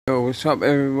what's up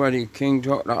everybody, King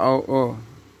Talk the Outlaw.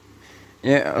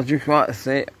 Yeah, I just want to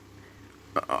say,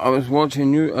 I was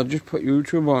watching you, I just put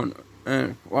YouTube on,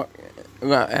 and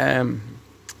Vlad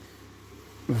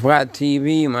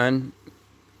TV, man,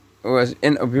 was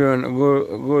interviewing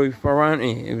Louis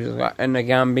Ferrante. He was like in the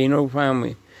Gambino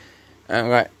family. And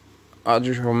like, I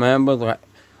just remembered, like,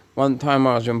 one time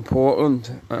I was in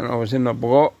Portland, and I was in the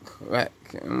block, like,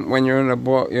 when you're in the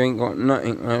block, you ain't got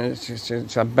nothing, man.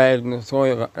 It's a bed and a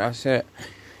toilet, that's it.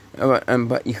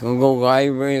 But you can go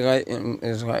library, like, and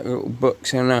there's like little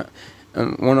books in that.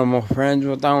 And one of my friends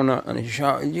was down there, and he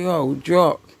shouted, "Yo,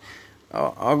 Jock,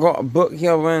 I got a book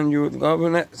here, man, you would love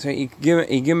it." So he gave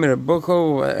me the book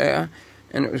over there,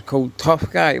 and it was called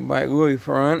Tough Guy by Louis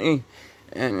Ferrante.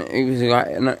 And he was like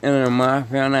in a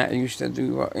mafia and that. He used to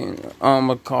do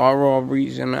armored car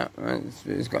robberies and that, man.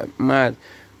 It's like mad.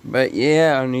 But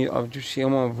yeah, I've just seen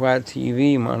him on Vlad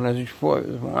TV, man. I just thought it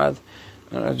was mad.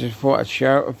 And I just thought I'd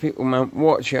share it with people, man.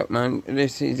 Watch it, man.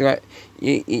 This is like,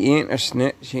 he ain't a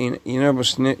snitch. He never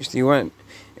snitched. He went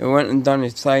and done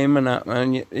his time and that,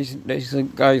 man. This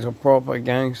guy's a proper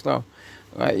gangster.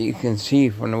 Like, you can see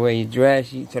from the way he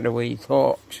dresses to the way he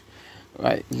talks.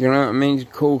 Like, you know what I mean? He's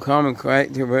cool, calm, and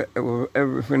collected with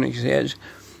everything he says.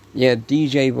 Yeah,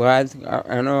 DJ Vlad.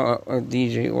 I know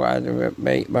DJ Vlad a bit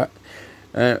bait, but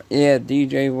yeah,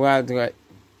 DJ Vlad, like,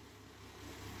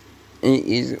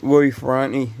 he's Louis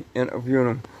Ferrante interviewing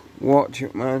him. Watch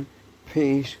it, man.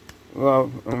 Peace,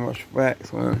 love, and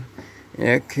respect, man.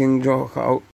 Yeah, King Jock out.